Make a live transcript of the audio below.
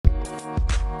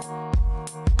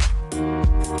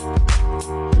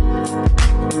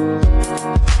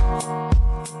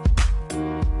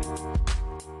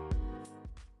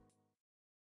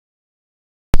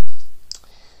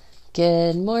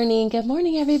Good morning,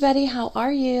 everybody. How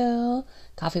are you?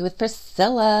 Coffee with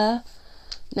Priscilla,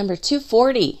 number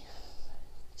 240.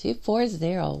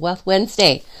 240, Wealth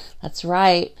Wednesday. That's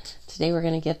right. Today we're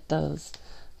going to get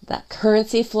that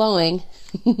currency flowing.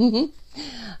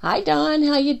 Hi, Dawn.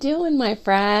 How you doing, my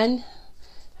friend?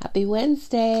 Happy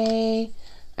Wednesday.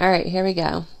 All right, here we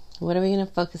go. What are we going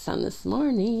to focus on this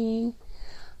morning?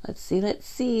 Let's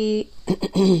see.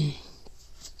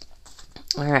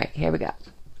 All right, here we go.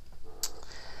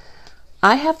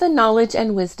 I have the knowledge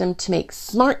and wisdom to make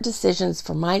smart decisions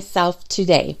for myself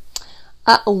today.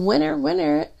 A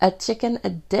winner, a chicken,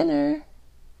 a dinner.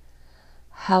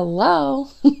 Hello.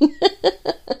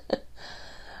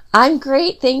 I'm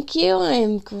great, thank you.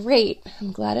 I'm great.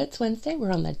 I'm glad it's Wednesday.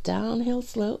 We're on the downhill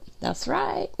slope. That's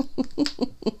right.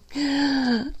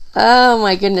 Oh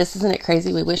my goodness, isn't it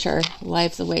crazy? We wish our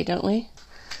lives away, don't we?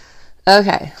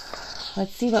 Okay.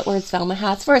 Let's see what words Velma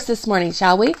has for us this morning,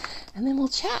 shall we? And then we'll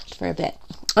chat for a bit.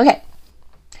 Okay.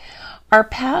 Our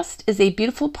past is a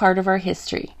beautiful part of our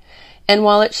history. And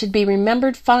while it should be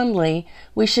remembered fondly,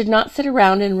 we should not sit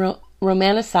around and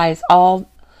romanticize all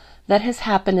that has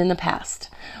happened in the past.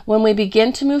 When we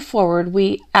begin to move forward,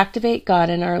 we activate God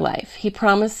in our life. He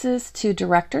promises to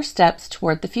direct our steps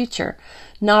toward the future,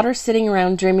 not our sitting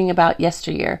around dreaming about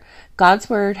yesteryear. God's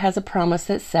word has a promise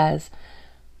that says,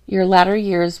 your latter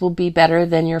years will be better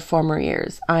than your former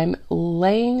years. I'm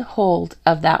laying hold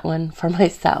of that one for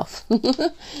myself.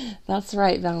 That's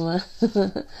right, Velma.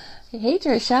 Hey,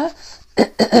 Trisha.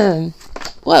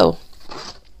 Whoa.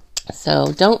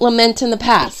 So don't lament in the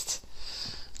past.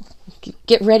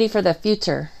 Get ready for the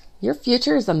future. Your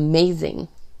future is amazing.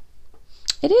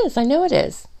 It is. I know it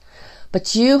is.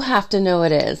 But you have to know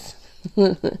it is.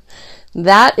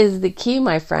 That is the key,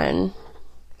 my friend.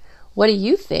 What do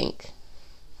you think?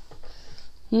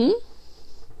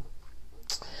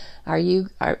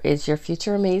 Is your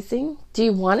future amazing? Do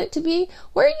you want it to be?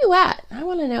 Where are you at? I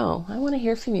want to know. I want to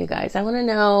hear from you guys. I want to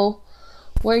know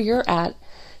where you're at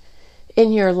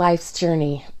in your life's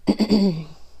journey.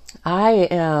 I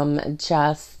am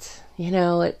just,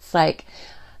 it's like,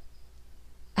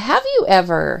 have you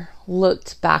ever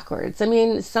looked backwards? I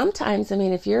mean, sometimes,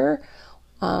 if you're,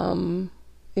 in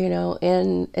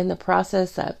the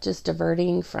process of just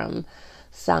diverting from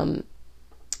some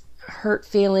hurt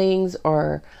feelings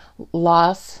or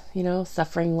loss,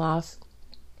 suffering loss.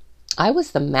 I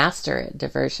was the master at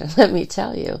diversion, let me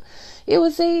tell you. It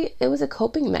was a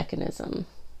coping mechanism.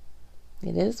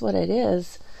 It is what it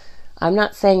is. I'm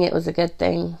not saying it was a good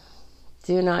thing.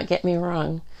 Do not get me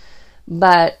wrong.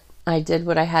 But I did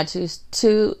what I had to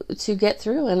get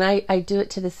through, and I do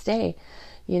it to this day.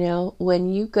 When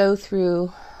you go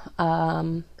through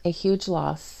a huge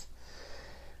loss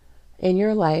in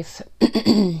your life,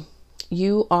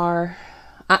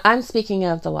 I'm speaking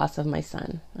of the loss of my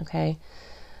son, okay?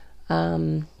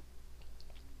 And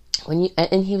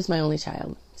he was my only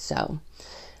child, so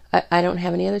I don't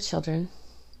have any other children.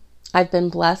 I've been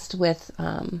blessed with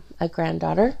a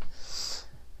granddaughter,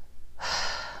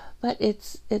 but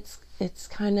it's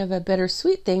kind of a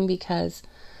bittersweet thing because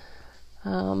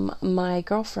my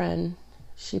girlfriend,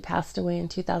 she passed away in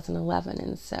 2011,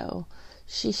 and so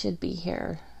she should be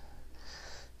here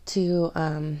to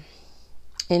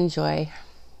enjoy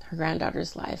her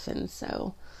granddaughter's life. And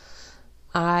so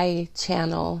I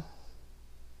channel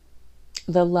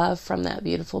the love from that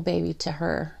beautiful baby to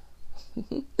her.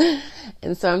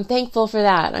 And so I'm thankful for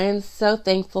that. I am so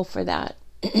thankful for that.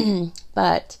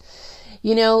 But,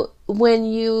 when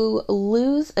you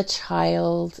lose a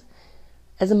child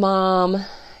as a mom,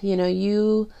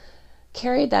 you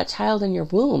carried that child in your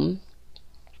womb.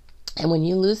 And when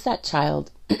you lose that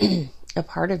child, a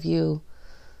part of you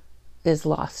is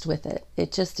lost with it.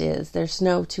 It just is. There's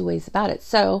no two ways about it.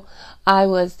 So I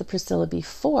was the Priscilla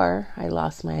before I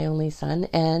lost my only son,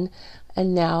 and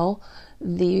now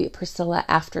the Priscilla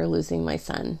after losing my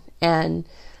son. And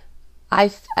I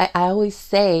always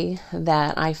say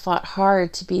that I fought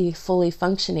hard to be fully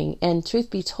functioning, and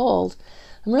truth be told,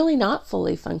 I'm really not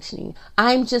fully functioning.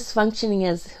 I'm just functioning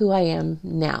as who I am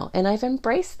now, and I've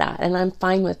embraced that, and I'm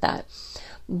fine with that.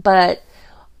 But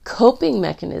coping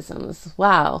mechanisms,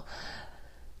 wow.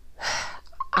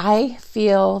 I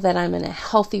feel that I'm in a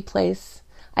healthy place.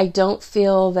 I don't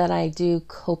feel that I do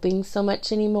coping so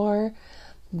much anymore,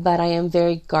 but I am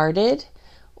very guarded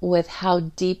with how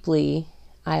deeply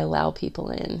I allow people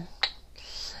in.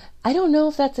 I don't know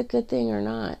if that's a good thing or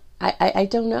not. I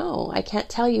don't know. I can't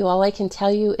tell you. All I can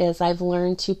tell you is I've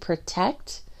learned to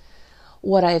protect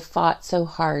what I've fought so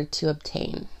hard to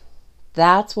obtain.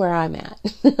 That's where I'm at.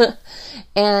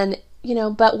 And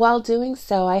but while doing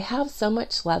so, I have so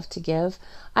much love to give.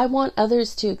 I want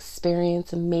others to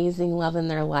experience amazing love in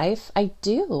their life. I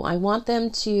do. I want them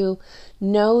to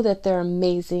know that they're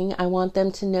amazing. I want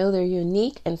them to know they're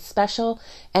unique and special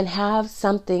and have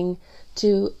something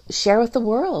to share with the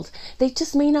world. They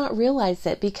just may not realize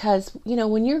it because,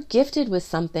 when you're gifted with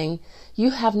something,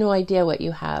 you have no idea what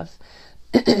you have.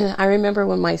 I remember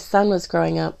when my son was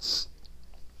growing up,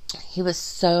 he was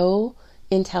so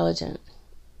intelligent.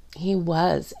 He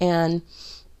was. And,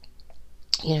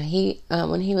 he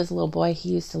when he was a little boy, he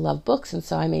used to love books. And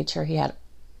so I made sure he had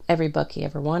every book he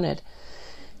ever wanted.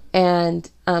 And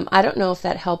I don't know if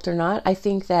that helped or not. I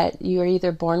think that you are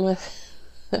either born with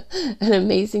an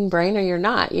amazing brain or you're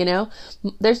not,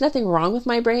 There's nothing wrong with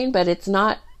my brain, but it's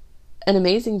not an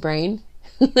amazing brain.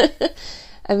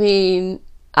 I mean,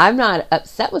 I'm not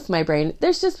upset with my brain.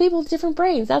 There's just people with different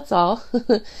brains, that's all.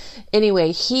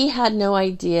 Anyway, he had no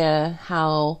idea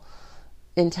how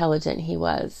intelligent he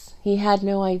was. He had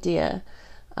no idea.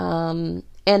 And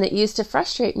it used to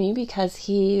frustrate me because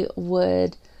he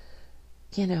would,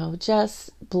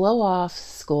 just blow off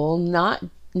school,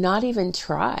 not even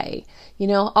try.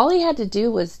 All he had to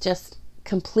do was just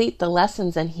complete the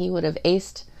lessons and he would have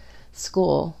aced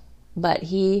school. But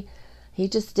he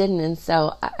just didn't. And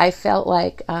so I felt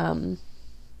like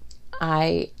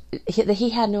he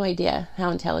had no idea how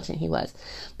intelligent he was.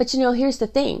 But here's the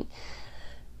thing.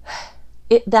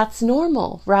 That's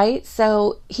normal, right?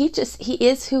 So he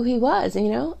is who he was,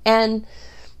 and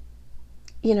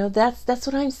that's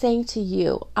what I'm saying to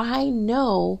you. I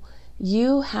know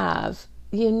you have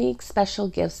unique, special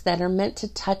gifts that are meant to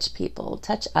touch people,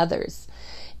 touch others,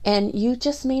 and you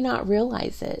just may not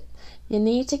realize it. You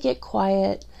need to get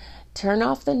quiet, turn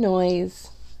off the noise.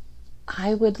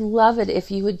 I would love it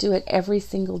if you would do it every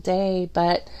single day,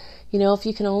 but if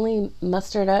you can only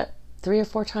muster it up 3 or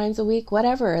 4 times a week,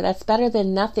 whatever, that's better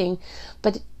than nothing.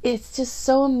 But it's just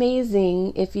so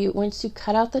amazing once you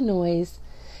cut out the noise,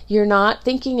 you're not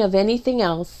thinking of anything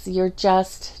else, you're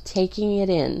just taking it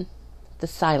in, the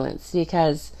silence,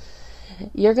 because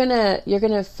you're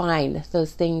gonna find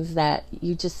those things that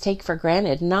you just take for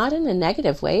granted, not in a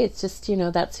negative way. It's just,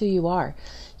 that's who you are.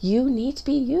 You need to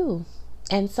be you.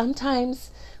 And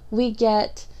sometimes we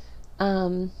get,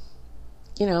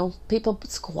 people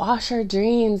squash our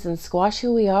dreams and squash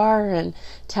who we are and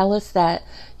tell us that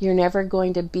you're never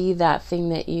going to be that thing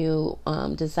that you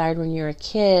desired when you were a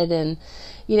kid. And,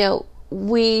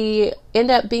 we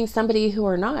end up being somebody who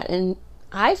we're not. And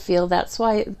I feel that's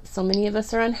why so many of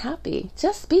us are unhappy.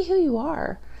 Just be who you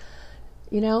are.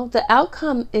 The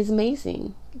outcome is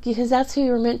amazing because that's who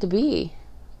you're meant to be,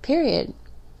 period.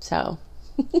 So,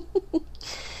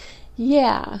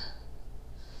 yeah,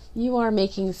 you are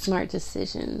making smart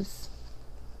decisions.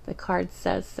 The card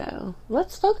says so.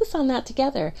 Let's focus on that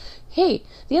together. Hey,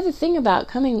 the other thing about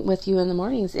coming with you in the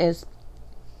mornings is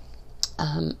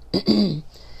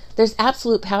there's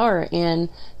absolute power in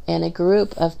a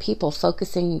group of people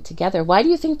focusing together. Why do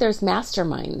you think there's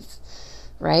masterminds,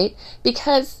 right?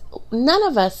 Because none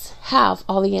of us have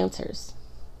all the answers.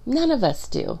 None of us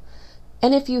do.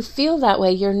 And if you feel that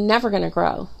way, you're never going to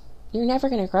grow. You're never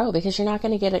going to grow because you're not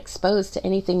going to get exposed to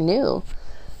anything new.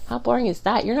 How boring is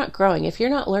that? You're not growing. If you're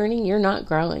not learning, you're not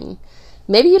growing.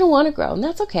 Maybe you don't want to grow, and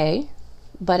that's okay.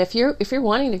 But if you're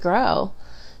wanting to grow,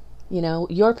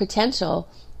 your potential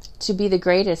to be the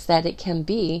greatest that it can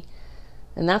be,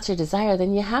 and that's your desire,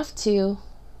 then you have to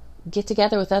get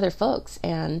together with other folks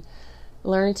and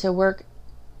learn to work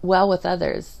well with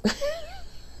others.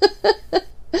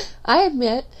 I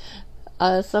admit,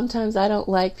 sometimes I don't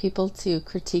like people to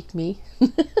critique me.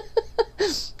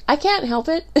 I can't help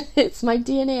it. It's my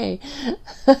DNA.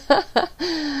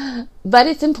 But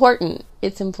it's important.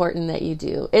 It's important that you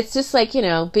do. It's just like,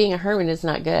 being a hermit is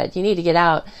not good. You need to get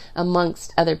out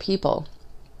amongst other people.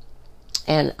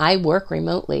 And I work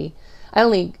remotely. I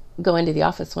only go into the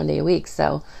office 1 day a week.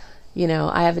 So,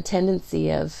 I have a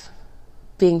tendency of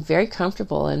being very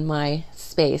comfortable in my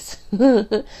space.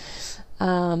 But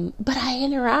I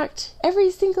interact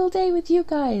every single day with you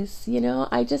guys.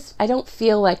 I don't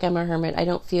feel like I'm a hermit. I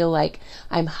don't feel like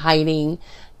I'm hiding.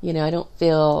 I don't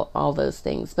feel all those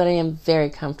things, but I am very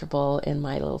comfortable in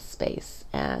my little space,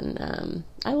 and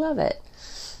I love it.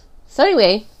 So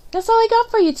anyway, that's all I got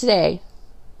for you today.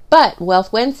 But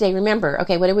Wealth Wednesday, remember,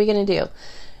 okay, what are we going to do?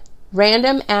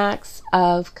 Random acts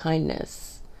of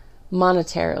kindness,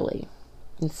 monetarily,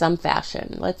 in some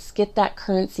fashion. Let's get that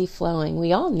currency flowing.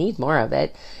 We all need more of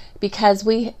it because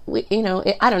we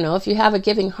I don't know, if you have a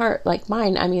giving heart like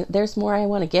mine, I mean, there's more I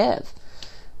want to give.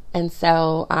 And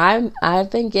so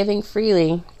I've been giving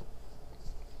freely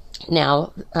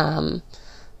now.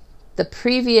 The the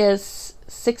previous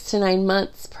 6 to 9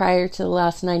 months prior to the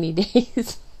last 90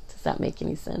 days. Does that make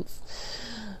any sense?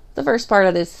 The first part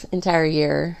of this entire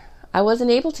year, I wasn't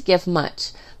able to give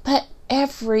much, but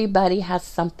everybody has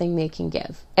something they can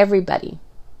give. Everybody.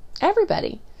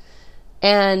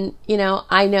 And,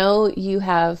 I know you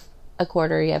have a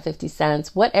quarter, you have 50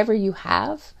 cents, whatever you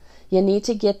have, you need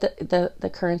to get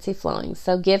the currency flowing.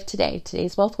 So give today.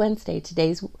 Today's Wealth Wednesday.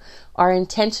 Today's our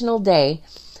intentional day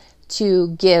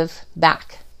to give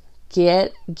back.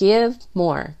 Give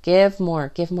more.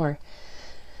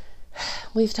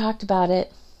 We've talked about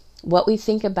it. What we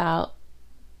think about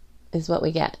is what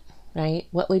we get, right?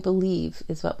 What we believe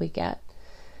is what we get.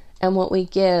 And what we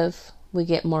give, we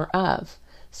get more of.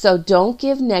 So don't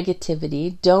give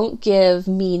negativity. Don't give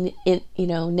mean,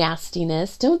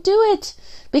 nastiness. Don't do it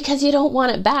because you don't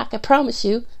want it back. I promise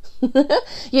you.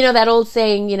 That old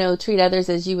saying, treat others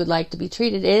as you would like to be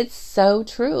treated. It's so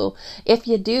true. If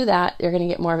you do that, you're going to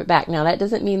get more of it back. Now, that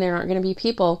doesn't mean there aren't going to be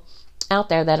people out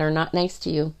there that are not nice to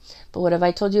you. But what have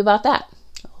I told you about that?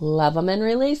 Love them and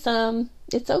release them.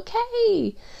 It's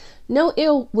okay. No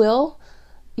ill will.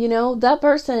 That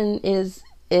person is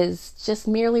just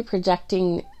merely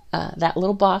projecting that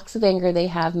little box of anger they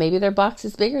have. Maybe their box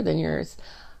is bigger than yours.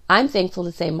 I'm thankful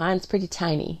to say mine's pretty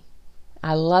tiny.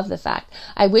 I love the fact.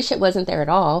 I wish it wasn't there at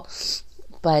all,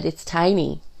 but it's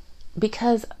tiny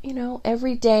because,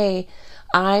 every day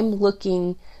I'm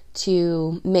looking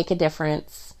to make a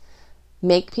difference,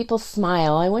 make people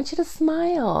smile. I want you to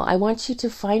smile. I want you to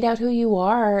find out who you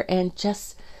are and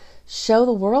just show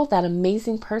the world that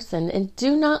amazing person, and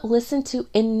do not listen to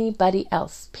anybody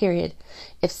else, period.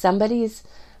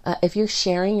 If you're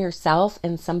sharing yourself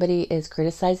and somebody is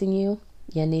criticizing you,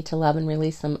 you need to love and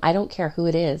release them. I don't care who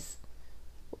it is.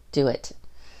 Do it.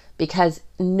 Because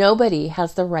nobody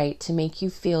has the right to make you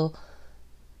feel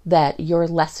that you're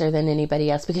lesser than anybody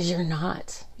else, because you're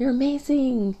not. You're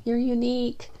amazing. You're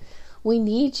unique. We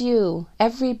need you.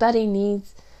 Everybody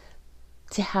needs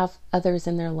to have others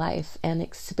in their life and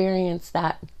experience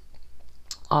that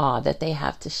awe that they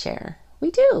have to share.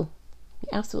 We do.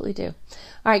 We absolutely do.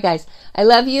 All right, guys. I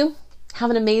love you. Have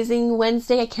an amazing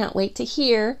Wednesday. I can't wait to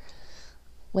hear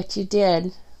what you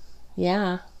did.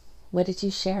 Yeah. What did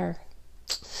you share?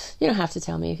 You don't have to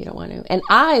tell me if you don't want to. And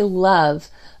I love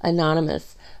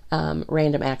anonymous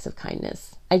random acts of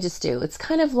kindness. I just do. It's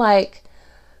kind of like,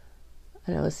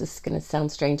 I know this is going to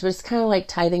sound strange, but it's kind of like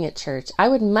tithing at church. I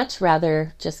would much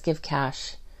rather just give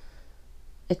cash.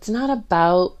 It's not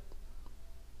about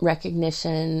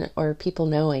recognition or people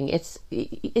knowing.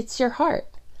 It's your heart.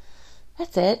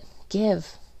 That's it.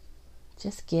 Give.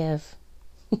 Just give.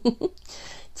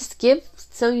 Just give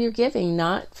so you're giving,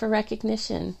 not for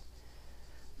recognition.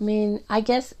 I mean, I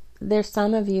guess there's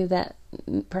some of you that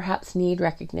perhaps need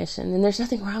recognition, and there's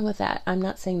nothing wrong with that. I'm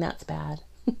not saying that's bad.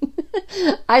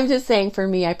 I'm just saying for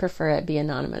me, I prefer it be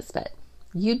anonymous, but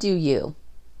you do you.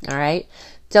 All right?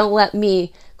 Don't let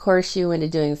me coerce you into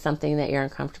doing something that you're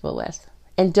uncomfortable with.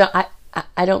 And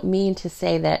I don't mean to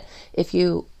say that if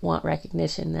you want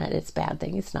recognition that it's a bad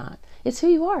thing. It's not. It's who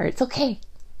you are. It's okay.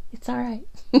 It's all right.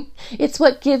 It's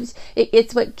what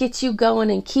gets you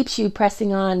going and keeps you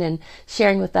pressing on and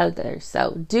sharing with others.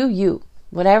 So do you.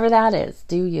 Whatever that is,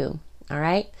 do you. All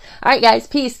right? All right, guys.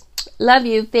 Peace. Love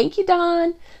you. Thank you,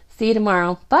 Dawn. See you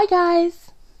tomorrow. Bye,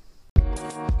 guys.